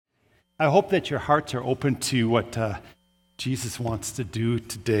I hope that your hearts are open to what Jesus wants to do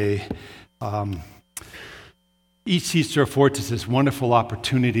today. Each Easter affords us this wonderful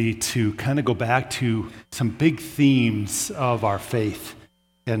opportunity to kind of go back to some big themes of our faith.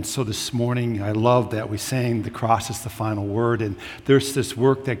 And so this morning, I love that we sang the cross is the final word. And there's this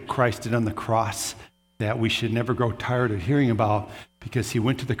work that Christ did on the cross that we should never grow tired of hearing about, because he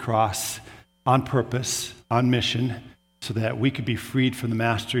went to the cross on purpose, on mission, so that we could be freed from the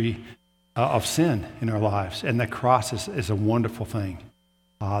mastery of sin in our lives. And that cross is a wonderful thing.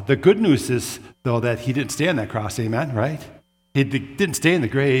 The good news is, though, that he didn't stay on that cross, amen, right? He didn't stay in the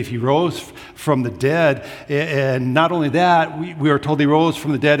grave. He rose from the dead. And not only that, we are told he rose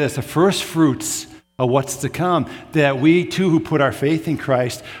from the dead as the first fruits of what's to come, that we too who put our faith in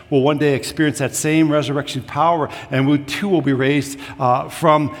Christ will one day experience that same resurrection power, and we too will be raised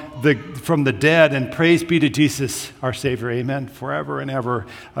from the dead. And praise be to Jesus, our Savior, amen, forever and ever.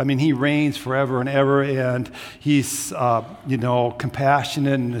 I mean, he reigns forever and ever, and he's,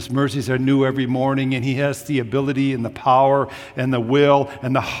 compassionate, and his mercies are new every morning, and he has the ability and the power and the will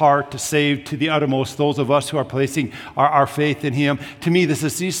and the heart to save to the uttermost those of us who are placing our faith in him. To me, this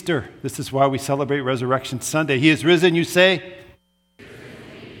is Easter. This is why we celebrate Resurrection Sunday. He is risen, you say?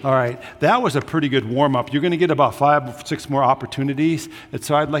 All right, that was a pretty good warm-up. You're going to get about 5 or 6 more opportunities, and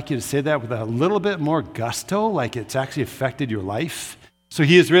so I'd like you to say that with a little bit more gusto, like it's actually affected your life. So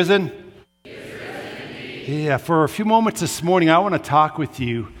he is risen? He is risen indeed. Yeah, for a few moments this morning, I want to talk with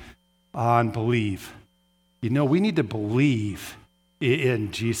you on believe. You know, we need to believe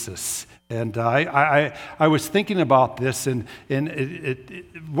in Jesus. And I was thinking about this, and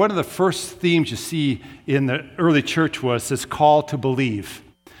one of the first themes you see in the early church was this call to believe.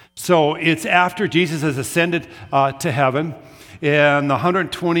 So it's after Jesus has ascended to heaven, and the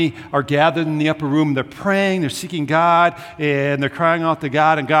 120 are gathered in the upper room. They're praying, they're seeking God, and they're crying out to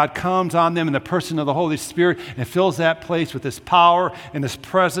God, and God comes on them in the person of the Holy Spirit and fills that place with his power and his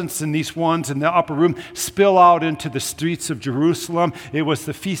presence, and these ones in the upper room spill out into the streets of Jerusalem. It was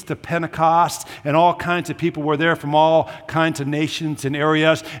the Feast of Pentecost, and all kinds of people were there from all kinds of nations and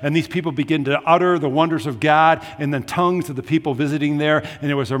areas, and these people begin to utter the wonders of God in the tongues of the people visiting there,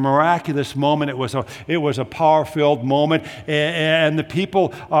 and it was a miraculous moment. It was a power-filled moment, and the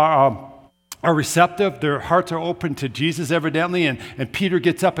people are receptive. Their hearts are open to Jesus, evidently. And Peter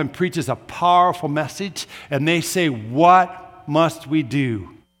gets up and preaches a powerful message. And they say, "What must we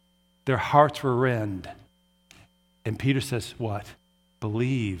do?" Their hearts were rend. And Peter says, what?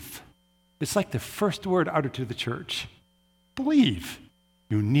 Believe. It's like the first word uttered to the church. Believe.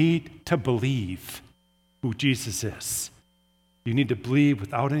 You need to believe who Jesus is. You need to believe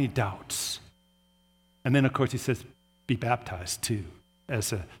without any doubts. And then, of course, he says, be baptized too,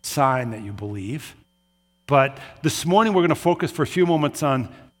 as a sign that you believe. But this morning we're going to focus for a few moments on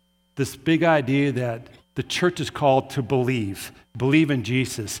this big idea that the church is called to believe in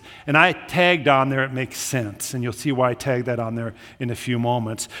Jesus. And I tagged on there, it makes sense, and you'll see why I tagged that on there in a few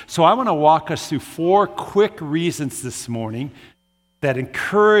moments. So I want to walk us through 4 quick reasons this morning that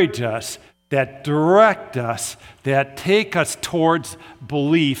encourage us, that direct us, that take us towards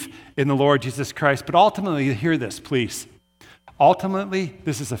belief in the Lord Jesus Christ. But ultimately, hear this, please. Ultimately,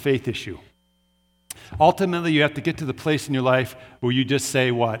 this is a faith issue. Ultimately, you have to get to the place in your life where you just say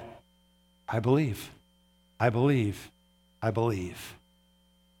what? I believe. I believe. I believe.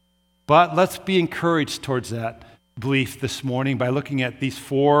 But let's be encouraged towards that belief this morning by looking at these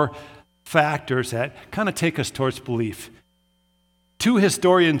 4 factors that kind of take us towards belief. 2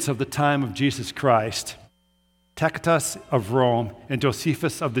 historians of the time of Jesus Christ, Tacitus of Rome and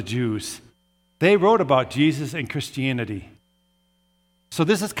Josephus of the Jews, they wrote about Jesus and Christianity. So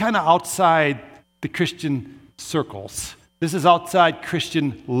this is kind of outside the Christian circles. This is outside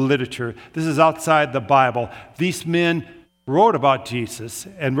Christian literature. This is outside the Bible. These men wrote about Jesus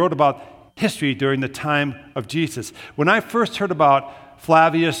and wrote about history during the time of Jesus. When I first heard about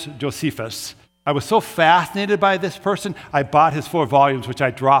Flavius Josephus, I was so fascinated by this person, I bought his 4 volumes, which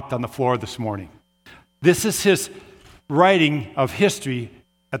I dropped on the floor this morning. This is his writing of history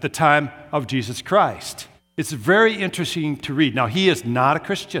at the time of Jesus Christ. It's very interesting to read. Now, he is not a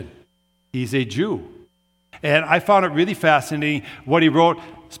Christian. He's a Jew. And I found it really fascinating what he wrote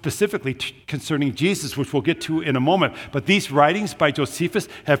specifically concerning Jesus, which we'll get to in a moment. But these writings by Josephus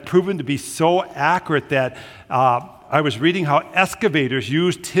have proven to be so accurate that I was reading how excavators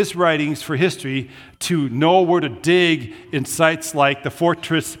used his writings for history to know where to dig in sites like the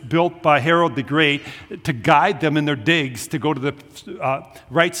fortress built by Herod the Great, to guide them in their digs, to go to the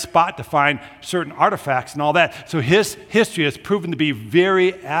right spot to find certain artifacts and all that. So his history has proven to be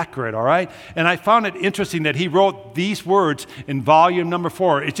very accurate, all right? And I found it interesting that he wrote these words in volume number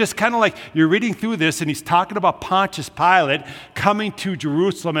 4. It's just kind of like you're reading through this, and he's talking about Pontius Pilate coming to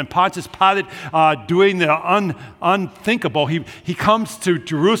Jerusalem, and Pontius Pilate doing the unthinkable. He comes to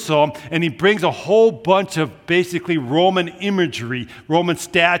Jerusalem, and he brings a whole bunch of basically Roman imagery, Roman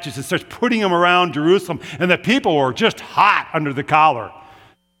statues, and starts putting them around Jerusalem. And the people were just hot under the collar.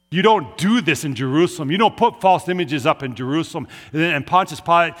 You don't do this in Jerusalem. You don't put false images up in Jerusalem. And Pontius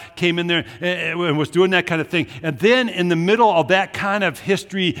Pilate came in there and was doing that kind of thing. And then in the middle of that kind of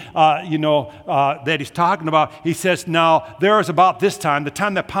history, that he's talking about, he says, now, there was about this time, the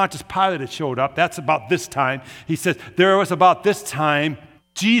time that Pontius Pilate had showed up, that's about this time. He says, there was about this time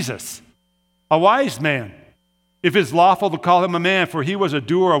Jesus, a wise man, if it's lawful to call him a man, for he was a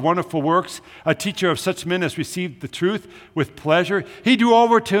doer of wonderful works, a teacher of such men as received the truth with pleasure. He drew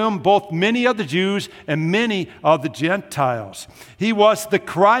over to him both many of the Jews and many of the Gentiles. He was the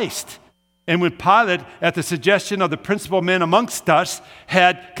Christ. And when Pilate, at the suggestion of the principal men amongst us,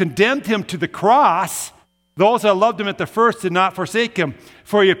 had condemned him to the cross, those that loved him at the first did not forsake him.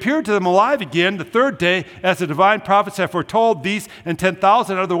 For he appeared to them alive again the third day, as the divine prophets have foretold these and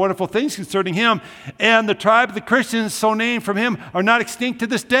 10,000 other wonderful things concerning him. And the tribe of the Christians, so named from him, are not extinct to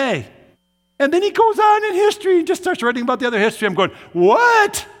this day. And then he goes on in history and just starts writing about the other history. I'm going,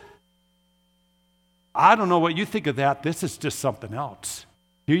 what? I don't know what you think of that. This is just something else.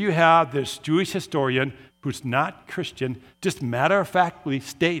 Here you have this Jewish historian who's not Christian, just matter-of-factly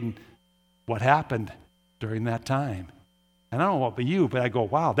stating what happened during that time. And I don't know about you, but I go,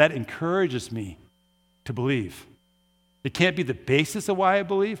 wow, that encourages me to believe. It can't be the basis of why I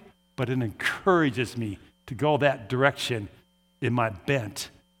believe, but it encourages me to go that direction in my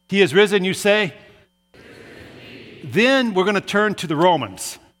bent. He is risen, you say? Then we're going to turn to the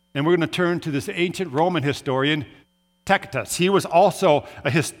Romans, and we're going to turn to this ancient Roman historian, Tacitus. He was also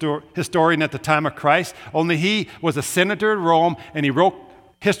a historian at the time of Christ, only he was a senator in Rome, and he wrote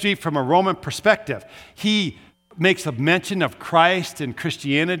history from a Roman perspective. He makes a mention of Christ and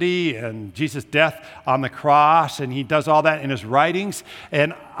Christianity and Jesus' death on the cross, and he does all that in his writings.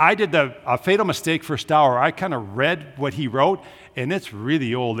 And I did a fatal mistake first hour. I kind of read what he wrote, and it's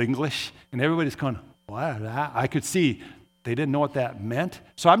really old English, and everybody's going, what? I could see they didn't know what that meant.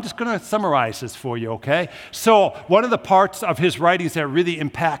 So I'm just going to summarize this for you, okay? So one of the parts of his writings that really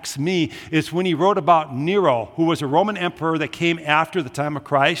impacts me is when he wrote about Nero, who was a Roman emperor that came after the time of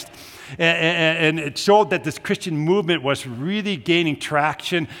Christ. And it showed that this Christian movement was really gaining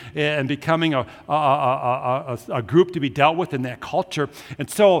traction and becoming a group to be dealt with in that culture. And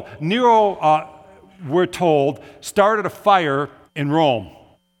so Nero, we're told, started a fire in Rome.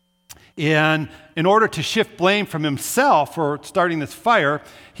 And in order to shift blame from himself for starting this fire,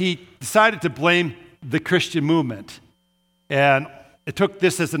 he decided to blame the Christian movement. And it took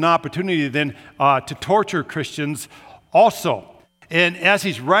this as an opportunity then to torture Christians also. And as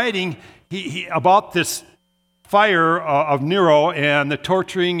he's writing he about this fire of Nero and the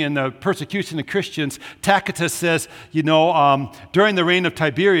torturing and the persecution of Christians, Tacitus says, during the reign of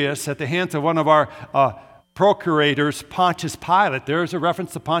Tiberius, at the hands of one of our procurators, Pontius Pilate. There's a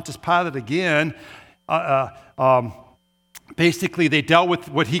reference to Pontius Pilate again. Basically, they dealt with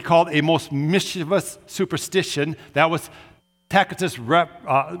what he called a most mischievous superstition. That was Tacitus'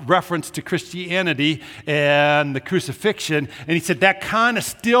 reference to Christianity and the crucifixion. And he said that kind of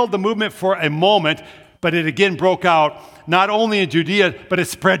stilled the movement for a moment, but it again broke out, not only in Judea, but it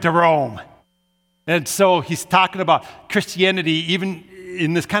spread to Rome. And so he's talking about Christianity even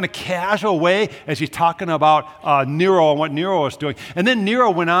in this kind of casual way as he's talking about Nero and what Nero was doing. And then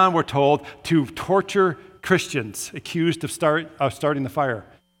Nero went on, we're told, to torture Christians accused of starting the fire.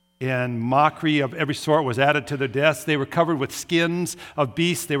 And mockery of every sort was added to their deaths. They were covered with skins of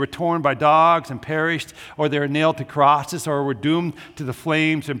beasts. They were torn by dogs and perished, or they were nailed to crosses, or were doomed to the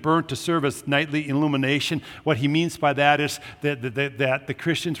flames and burnt to serve as nightly illumination. What he means by that is that the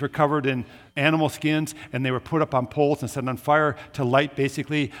Christians were covered in animal skins, and they were put up on poles and set on fire to light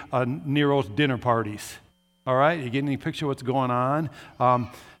basically Nero's dinner parties. All right, you getting any picture of what's going on?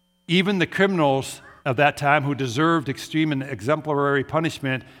 Even the criminals of that time who deserved extreme and exemplary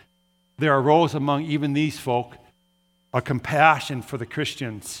punishment, there arose among even these folk a compassion for the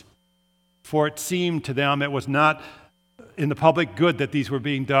Christians. For it seemed to them it was not in the public good that these were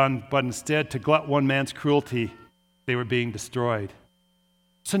being done, but instead to glut one man's cruelty, they were being destroyed.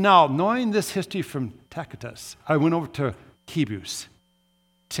 So now, knowing this history from Tacitus, I went over to Hebrews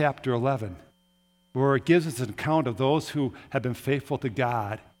chapter 11, where it gives us an account of those who have been faithful to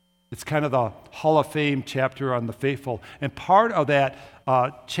God. It's kind of the Hall of Fame chapter on the faithful. And part of that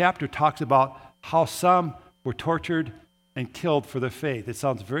chapter talks about how some were tortured and killed for their faith. It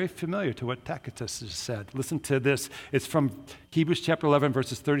sounds very familiar to what Tacitus has said. Listen to this. It's from Hebrews chapter 11,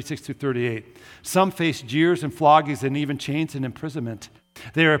 verses 36 through 38. Some faced jeers and floggings and even chains and imprisonment.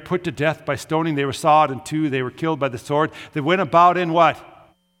 They were put to death by stoning. They were sawed in two. They were killed by the sword. They went about in what?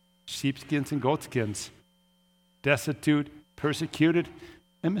 Sheepskins and goatskins. Destitute, persecuted,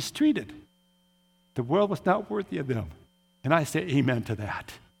 and mistreated. The world was not worthy of them. And I say amen to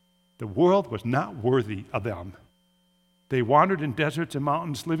that. The world was not worthy of them. They wandered in deserts and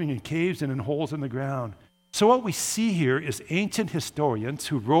mountains, living in caves and in holes in the ground. So what we see here is ancient historians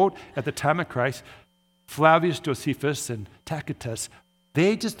who wrote at the time of Christ, Flavius Josephus and Tacitus,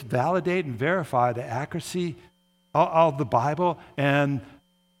 they just validate and verify the accuracy of the Bible and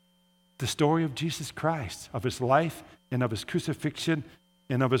the story of Jesus Christ, of his life and of his crucifixion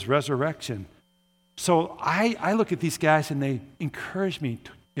and of his resurrection. So I look at these guys and they encourage me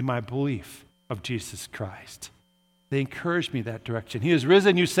in my belief of Jesus Christ. They encourage me that direction. He is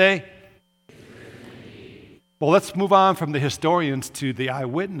risen, you say? Well, let's move on from the historians to the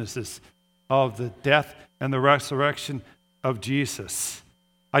eyewitnesses of the death and the resurrection of Jesus.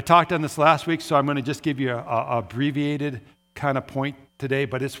 I talked on this last week, so I'm going to just give you an abbreviated kind of point today,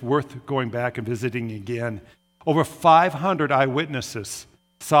 but it's worth going back and visiting again. Over 500 eyewitnesses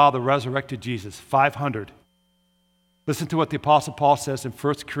saw the resurrected Jesus. 500. Listen to what the Apostle Paul says in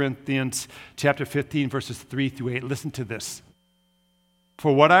 1 Corinthians chapter 15, verses 3 through 8. Listen to this.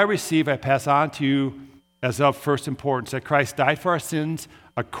 For what I receive, I pass on to you as of first importance, that Christ died for our sins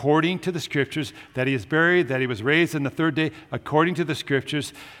according to the Scriptures, that he is buried, that he was raised on the third day according to the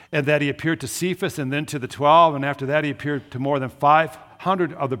Scriptures, and that he appeared to Cephas and then to the 12, and after that he appeared to more than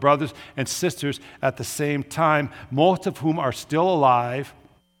 500 of the brothers and sisters at the same time, most of whom are still alive,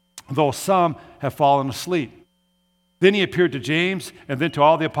 though some have fallen asleep. Then he appeared to James, and then to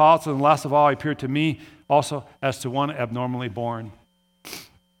all the apostles, and last of all, he appeared to me also as to one abnormally born.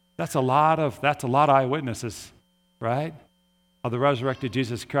 That's a lot of eyewitnesses, right, of the resurrected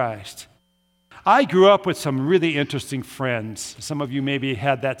Jesus Christ. I grew up with some really interesting friends. Some of you maybe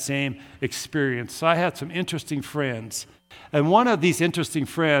had that same experience. So I had some interesting friends. And one of these interesting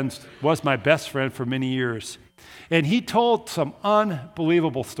friends was my best friend for many years. And he told some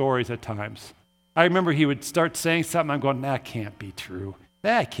unbelievable stories at times. I remember he would start saying something, I'm going, that can't be true.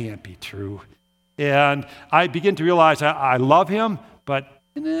 That can't be true. And I begin to realize I love him, but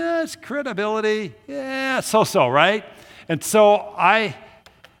his credibility, so-so, right? And so I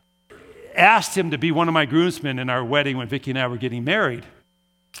asked him to be one of my groomsmen in our wedding when Vicki and I were getting married,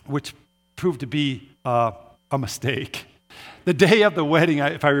 which proved to be a mistake. The day of the wedding,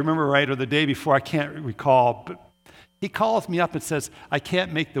 if I remember right, or the day before, I can't recall, but he calls me up and says, I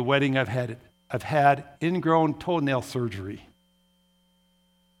can't make the wedding. I've had ingrown toenail surgery.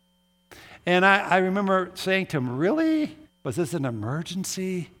 And I remember saying to him, really? Was this an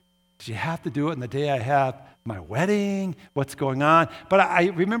emergency? Did you have to do it on the day I have my wedding? What's going on? But I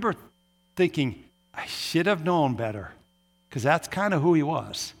remember thinking, I should have known better, because that's kind of who he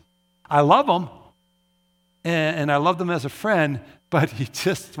was. I love him, and I loved him as a friend, but he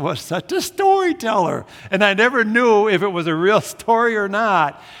just was such a storyteller. And I never knew if it was a real story or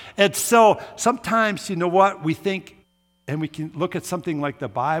not. And so sometimes, you know what, we think, and we can look at something like the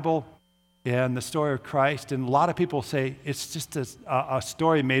Bible and the story of Christ, and a lot of people say it's just a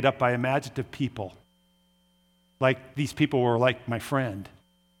story made up by imaginative people. Like these people were like my friend.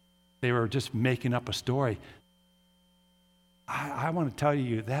 They were just making up a story. I want to tell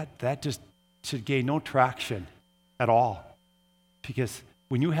you that just should gain no traction at all. Because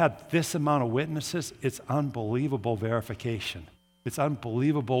when you have this amount of witnesses, it's unbelievable verification. It's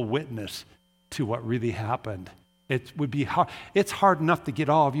unbelievable witness to what really happened. It would be hard. It's hard enough to get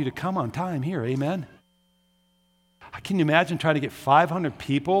all of you to come on time here, amen? Can you imagine trying to get 500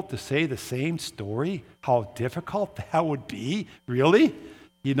 people to say the same story? How difficult that would be, really?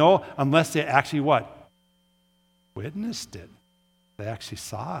 You know, unless they actually what? Witnessed it. They actually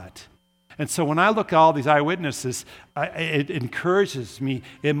saw it. And so when I look at all these eyewitnesses, it encourages me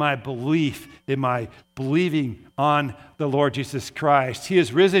in my belief, in my believing on the Lord Jesus Christ. He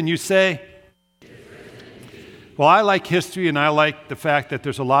is risen, you say? Well, I like history, and I like the fact that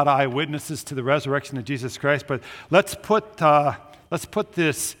there's a lot of eyewitnesses to the resurrection of Jesus Christ, but let's put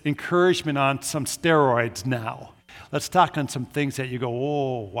this encouragement on some steroids now. Let's talk on some things that you go,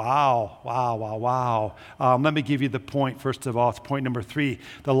 oh, wow, wow, wow, wow. Let me give you the point, first of all. It's point number 3.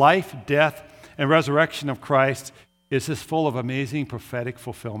 The life, death, and resurrection of Christ is just full of amazing prophetic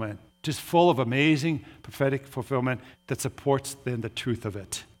fulfillment. Just full of amazing prophetic fulfillment that supports then the truth of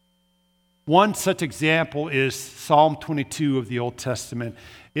it. One such example is Psalm 22 of the Old Testament.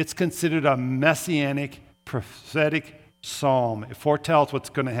 It's considered a messianic prophetic psalm. It foretells what's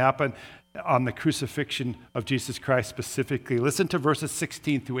going to happen on the crucifixion of Jesus Christ specifically. Listen to verses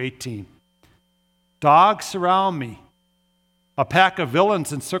 16 through 18. Dogs surround me. A pack of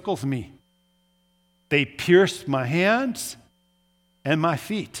villains encircles me. They pierce my hands and my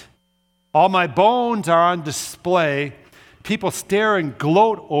feet. All my bones are on display. People stare and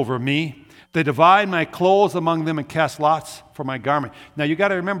gloat over me. They divide my clothes among them and cast lots for my garment. Now you got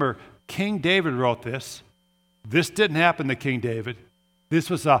to remember, King David wrote this. This didn't happen to King David. This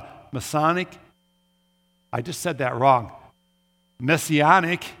was a Masonic, I just said that wrong.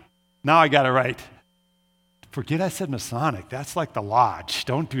 Messianic, now I got it right. Forget I said Masonic. That's like the lodge.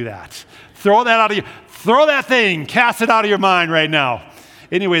 Don't do that. Throw that thing, cast it out of your mind right now.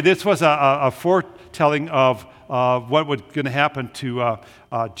 Anyway, this was a foretelling of what was going to happen to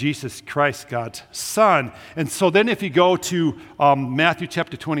Jesus Christ, God's Son. And so then if you go to Matthew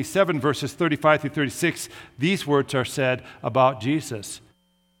chapter 27, verses 35 through 36, these words are said about Jesus.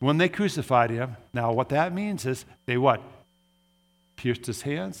 When they crucified him, now what that means is they what? Pierced his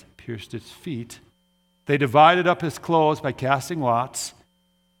hands, pierced his feet. They divided up his clothes by casting lots.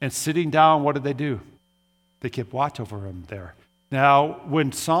 And sitting down, what did they do? They kept watch over him there. Now,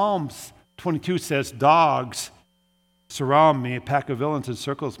 when Psalms 22 says, dogs surround me, a pack of villains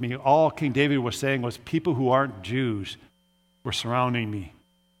encircles me, all King David was saying was people who aren't Jews were surrounding me.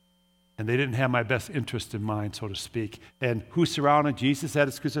 And they didn't have my best interest in mind, so to speak. And who surrounded Jesus at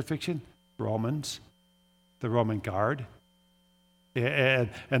his crucifixion? Romans, the Roman guard. And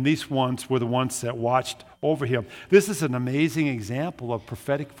these ones were the ones that watched over him. This is an amazing example of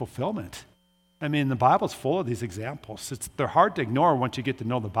prophetic fulfillment. I mean, the Bible's full of these examples. They're hard to ignore once you get to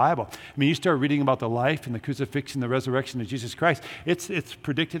know the Bible. I mean, you start reading about the life and the crucifixion, the resurrection of Jesus Christ. It's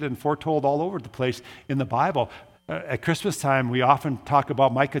predicted and foretold all over the place in the Bible. At Christmas time, we often talk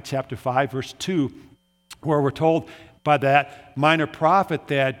about Micah chapter 5, verse 2, where we're told by that minor prophet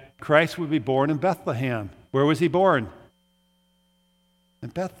that Christ would be born in Bethlehem. Where was he born? In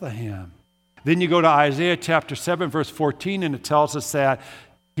Bethlehem. Then you go to Isaiah chapter 7, verse 14, and it tells us that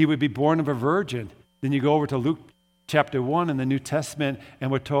he would be born of a virgin. Then you go over to Luke chapter 1 in the New Testament,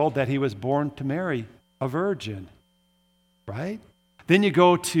 and we're told that he was born to Mary, a virgin. Right? Then you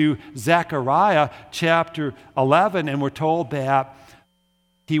go to Zechariah chapter 11, and we're told that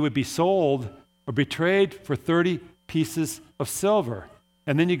he would be sold or betrayed for 30 pieces of silver.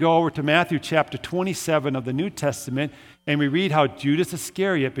 And then you go over to Matthew chapter 27 of the New Testament, and we read how Judas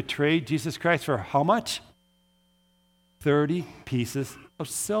Iscariot betrayed Jesus Christ for how much? 30 pieces of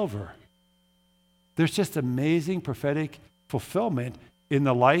silver. There's just amazing prophetic fulfillment in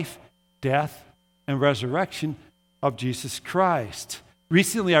the life, death, and resurrection of Jesus Christ.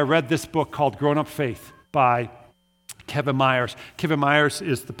 Recently, I read this book called Grown Up Faith by Kevin Myers. Kevin Myers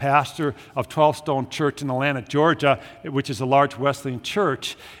is the pastor of 12 Stone Church in Atlanta, Georgia, which is a large Wesleyan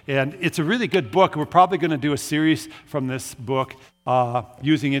church. And it's a really good book. We're probably going to do a series from this book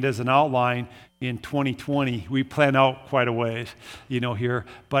using it as an outline in 2020. We plan out quite a ways, here.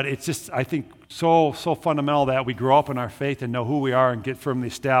 But it's just, I think, so fundamental that we grow up in our faith and know who we are and get firmly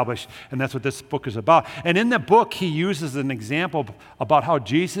established. And that's what this book is about. And in the book, he uses an example about how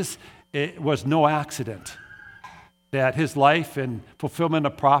Jesus was no accident. That his life and fulfillment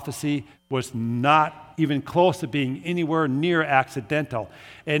of prophecy was not even close to being anywhere near accidental.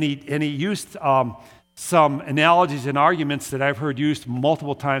 And he used some analogies and arguments that I've heard used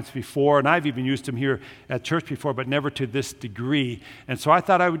multiple times before, and I've even used them here at church before, but never to this degree. And so I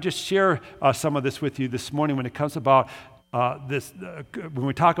thought I would just share some of this with you this morning when it comes about this. When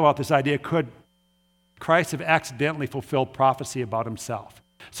we talk about this idea, could Christ have accidentally fulfilled prophecy about himself?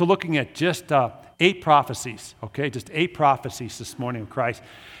 So looking at just 8 prophecies, okay, just 8 prophecies this morning of Christ,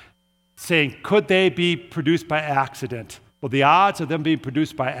 saying, could they be produced by accident? Well, the odds of them being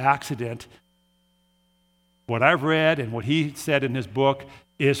produced by accident, what I've read and what he said in his book,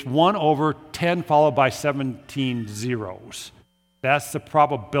 is 1 over 10 followed by 17 zeros. That's the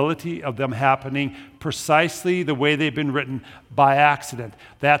probability of them happening precisely the way they've been written by accident.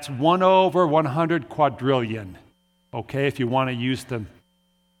 That's 1 over 100 quadrillion, okay, if you want to use the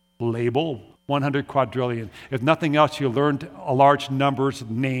label 100 quadrillion. If nothing else, you learned a large numbers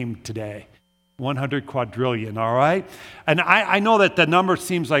named today. 100 quadrillion, all right? And I know that the number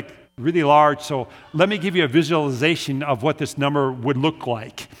seems like really large. So let me give you a visualization of what this number would look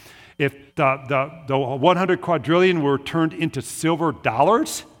like. If the 100 quadrillion were turned into silver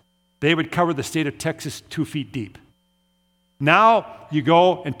dollars, they would cover the state of Texas 2 feet deep. Now you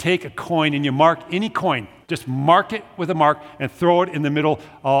go and take a coin and you mark any coin. Just mark it with a mark and throw it in the middle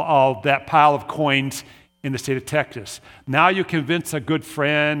of that pile of coins in the state of Texas. Now you convince a good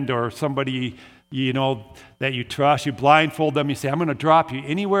friend or somebody that you trust. You blindfold them. You say, I'm going to drop you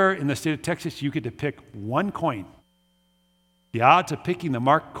anywhere in the state of Texas. You get to pick one coin. The odds of picking the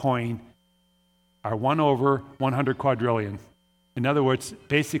marked coin are 1 over 100 quadrillion. In other words,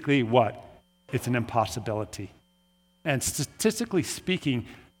 basically what? It's an impossibility. And statistically speaking,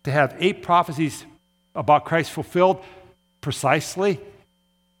 to have 8 prophecies about Christ fulfilled precisely,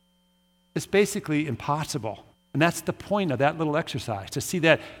 it's basically impossible. And that's the point of that little exercise, to see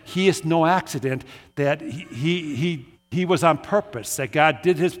that he is no accident, that he was on purpose, that God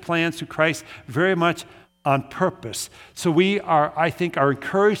did his plans through Christ very much on purpose. So we are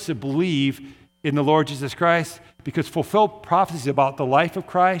encouraged to believe in the Lord Jesus Christ, because fulfilled prophecies about the life of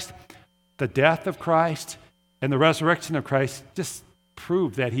Christ, the death of Christ, and the resurrection of Christ just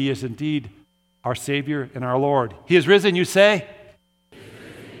prove that he is indeed our Savior and our Lord. He is risen, you say?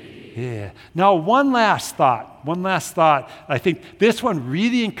 Yeah. Now, one last thought. I think this one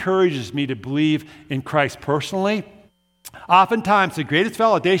really encourages me to believe in Christ personally. Oftentimes, the greatest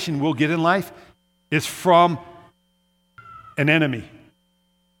validation we'll get in life is from an enemy.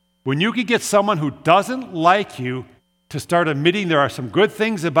 When you can get someone who doesn't like you to start admitting there are some good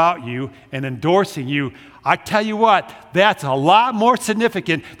things about you and endorsing you, I tell you what, that's a lot more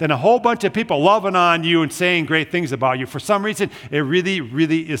significant than a whole bunch of people loving on you and saying great things about you. For some reason, it really,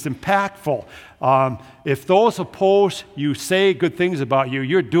 really is impactful. If those opposed you say good things about you,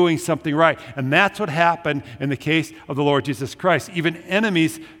 you're doing something right. And that's what happened in the case of the Lord Jesus Christ. Even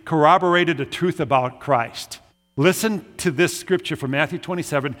enemies corroborated the truth about Christ. Listen to this scripture from Matthew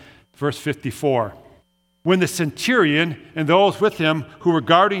 27, verse 54. When the centurion and those with him who were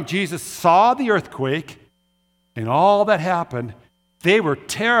guarding Jesus saw the earthquake and all that happened, they were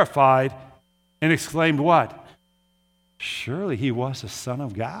terrified and exclaimed, what? Surely he was the Son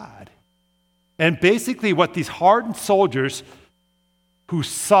of God. And basically what these hardened soldiers who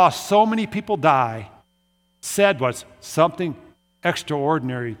saw so many people die said was, something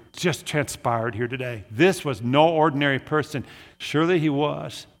extraordinary just transpired here today. This was no ordinary person. Surely he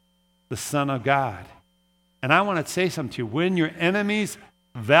was the Son of God. And I want to say something to you. When your enemies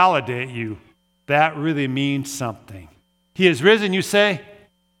validate you, that really means something. He is risen, you say?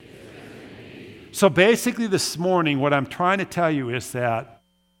 So basically this morning, what I'm trying to tell you is that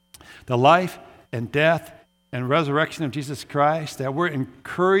the life and death and resurrection of Jesus Christ, that we're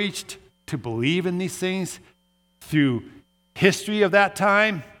encouraged to believe in these things through history of that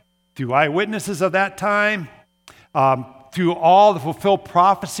time, through eyewitnesses of that time, through all the fulfilled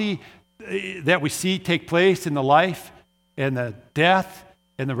prophecy that we see take place in the life and the death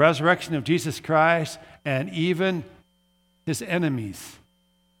and the resurrection of Jesus Christ, and even his enemies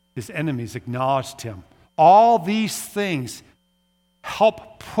acknowledged him. All these things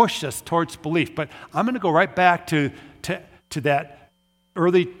help push us towards belief. But I'm going to go right back to that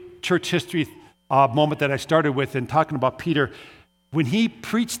early church history moment that I started with in talking about Peter. When he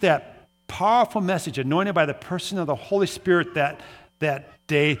preached that powerful message, anointed by the person of the Holy Spirit that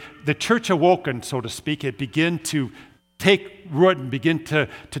day, the church awoken, so to speak. It began to take root and begin to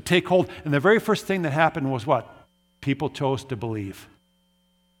take hold. And the very first thing that happened was what? People chose to believe.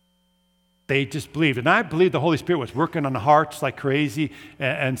 They just believed. And I believe the Holy Spirit was working on the hearts like crazy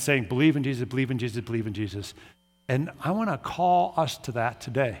and saying, believe in Jesus, believe in Jesus, believe in Jesus. And I want to call us to that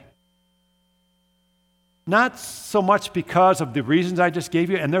today. Not so much because of the reasons I just gave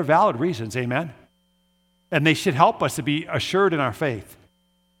you, and they're valid reasons, amen? And they should help us to be assured in our faith.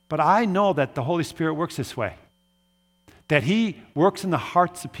 But I know that the Holy Spirit works this way, that he works in the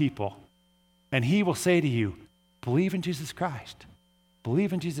hearts of people, and he will say to you, believe in Jesus Christ.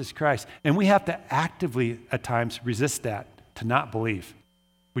 Believe in Jesus Christ. And we have to actively, at times, resist that, to not believe.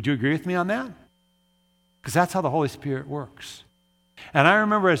 Would you agree with me on that? Because that's how the Holy Spirit works. And I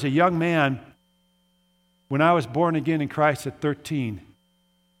remember as a young man, when I was born again in Christ at 13,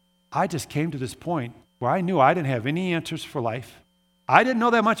 I just came to this point where I knew I didn't have any answers for life. I didn't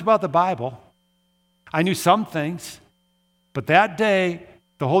know that much about the Bible. I knew some things. But that day,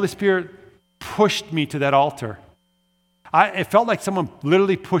 the Holy Spirit pushed me to that altar. It felt like someone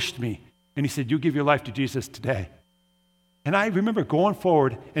literally pushed me. And he said, you give your life to Jesus today. And I remember going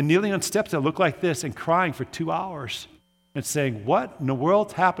forward and kneeling on steps that looked like this and crying for 2 hours and saying, what in the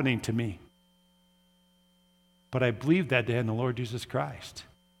world's happening to me? But I believed that day in the Lord Jesus Christ.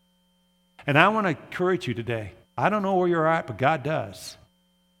 And I want to encourage you today. I don't know where you're at, but God does.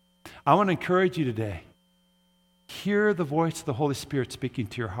 I want to encourage you today. Hear the voice of the Holy Spirit speaking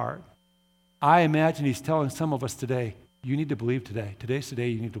to your heart. I imagine he's telling some of us today, you need to believe today. Today's the day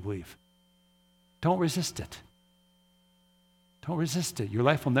you need to believe. Don't resist it. Don't resist it. Your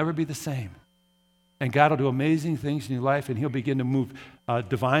life will never be the same. And God will do amazing things in your life, and he'll begin to move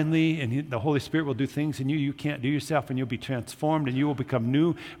divinely, and the Holy Spirit will do things in you you can't do yourself, and you'll be transformed, and you will become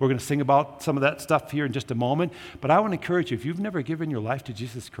new. We're going to sing about some of that stuff here in just a moment. But I want to encourage you, if you've never given your life to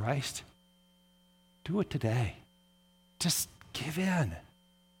Jesus Christ, do it today. Just give in.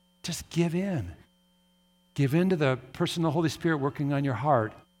 Just give in. Give in to the person of the Holy Spirit working on your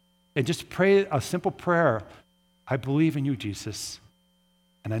heart. And just pray a simple prayer. I believe in you, Jesus,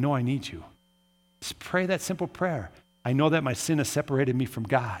 and I know I need you. Just pray that simple prayer. I know that my sin has separated me from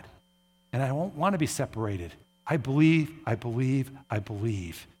God, and I don't want to be separated. I believe, I believe, I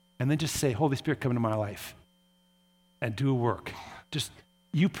believe. And then just say, Holy Spirit, come into my life and do a work. Just,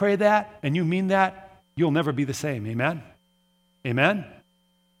 you pray that and you mean that, you'll never be the same. Amen? Amen?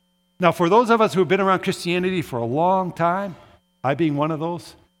 Now, for those of us who have been around Christianity for a long time, I being one of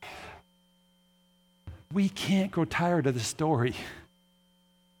those, we can't grow tired of the story.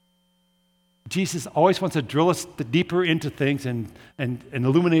 Jesus always wants to drill us deeper into things and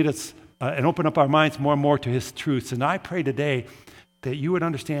illuminate us and open up our minds more and more to his truths. And I pray today that you would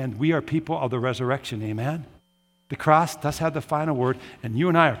understand we are people of the resurrection. Amen? The cross does have the final word, and you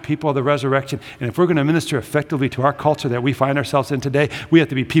and I are people of the resurrection. And if we're going to minister effectively to our culture that we find ourselves in today, we have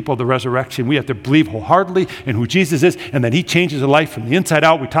to be people of the resurrection. We have to believe wholeheartedly in who Jesus is, and that he changes a life from the inside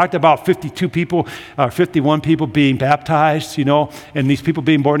out. We talked about 51 people being baptized, and these people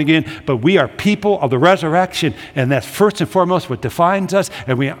being born again. But we are people of the resurrection, and that's first and foremost what defines us,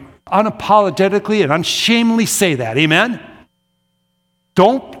 and we unapologetically and unshamedly say that. Amen?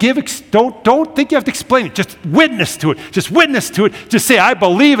 Don't think you have to explain it. Just witness to it. Just witness to it. Just say, I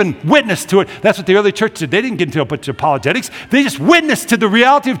believe, and witness to it. That's what the early church did. They didn't get into a bunch of apologetics. They just witnessed to the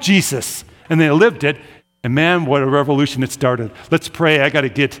reality of Jesus, and they lived it. And man, what a revolution it started. Let's pray. I got to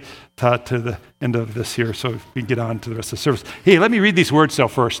get to the end of this here so we can get on to the rest of the service. Hey, let me read these words though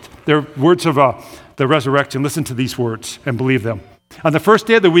first. They're words of the resurrection. Listen to these words and believe them. On the first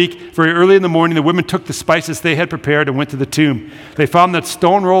day of the week, very early in the morning, the women took the spices they had prepared and went to the tomb. They found that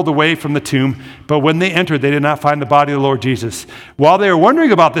stone rolled away from the tomb, but when they entered, they did not find the body of the Lord Jesus. While they were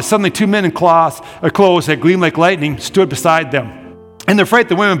wondering about this, suddenly two men in clothes that gleamed like lightning stood beside them. In their fright,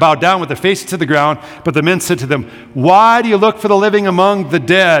 the women bowed down with their faces to the ground, but the men said to them, "Why do you look for the living among the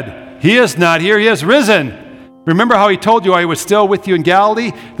dead? He is not here, he has risen. Remember how he told you I was still with you in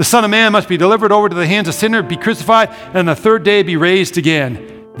Galilee? The Son of Man must be delivered over to the hands of sinners, be crucified, and the third day be raised again."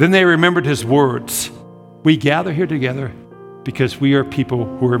 Then they remembered his words. We gather here together because we are people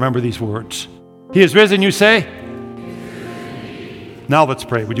who remember these words. He is risen, you say? Now let's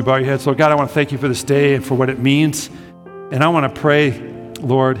pray. Would you bow your heads? Lord God, I want to thank you for this day and for what it means. And I want to pray,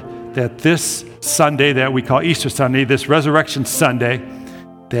 Lord, that this Sunday that we call Easter Sunday, this Resurrection Sunday,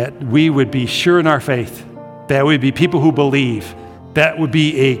 that we would be sure in our faith, that we would be people who believe. That would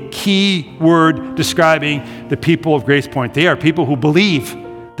be a key word describing the people of Grace Point. They are people who believe.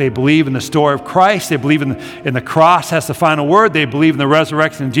 They believe in the story of Christ. They believe in the cross as the final word. They believe in the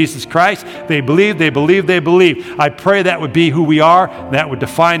resurrection of Jesus Christ. They believe, they believe, they believe. I pray that would be who we are. That would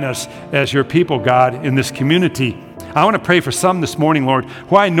define us as your people, God, in this community. I want to pray for some this morning, Lord,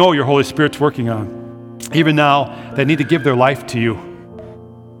 who I know your Holy Spirit's working on, even now, that need to give their life to you.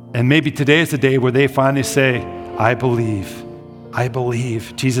 And maybe today is the day where they finally say, I believe. I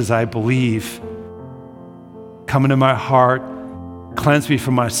believe. Jesus, I believe. Come into my heart. Cleanse me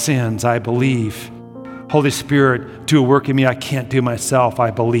from my sins. I believe. Holy Spirit, do a work in me I can't do myself. I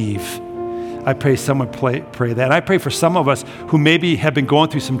believe. I pray someone pray that. And I pray for some of us who maybe have been going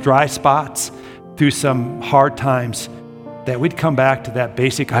through some dry spots, through some hard times, that we'd come back to that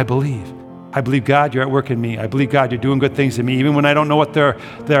basic, I believe. I believe, God, you're at work in me. I believe, God, you're doing good things in me, even when I don't know what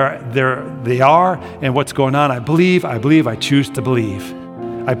they are and what's going on. I believe, I choose to believe.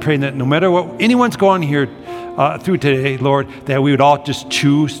 I pray that no matter what anyone's going here through today, Lord, that we would all just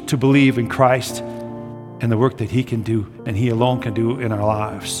choose to believe in Christ and the work that he can do and he alone can do in our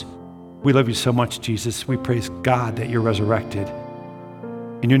lives. We love you so much, Jesus. We praise God that you're resurrected.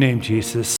 In your name, Jesus.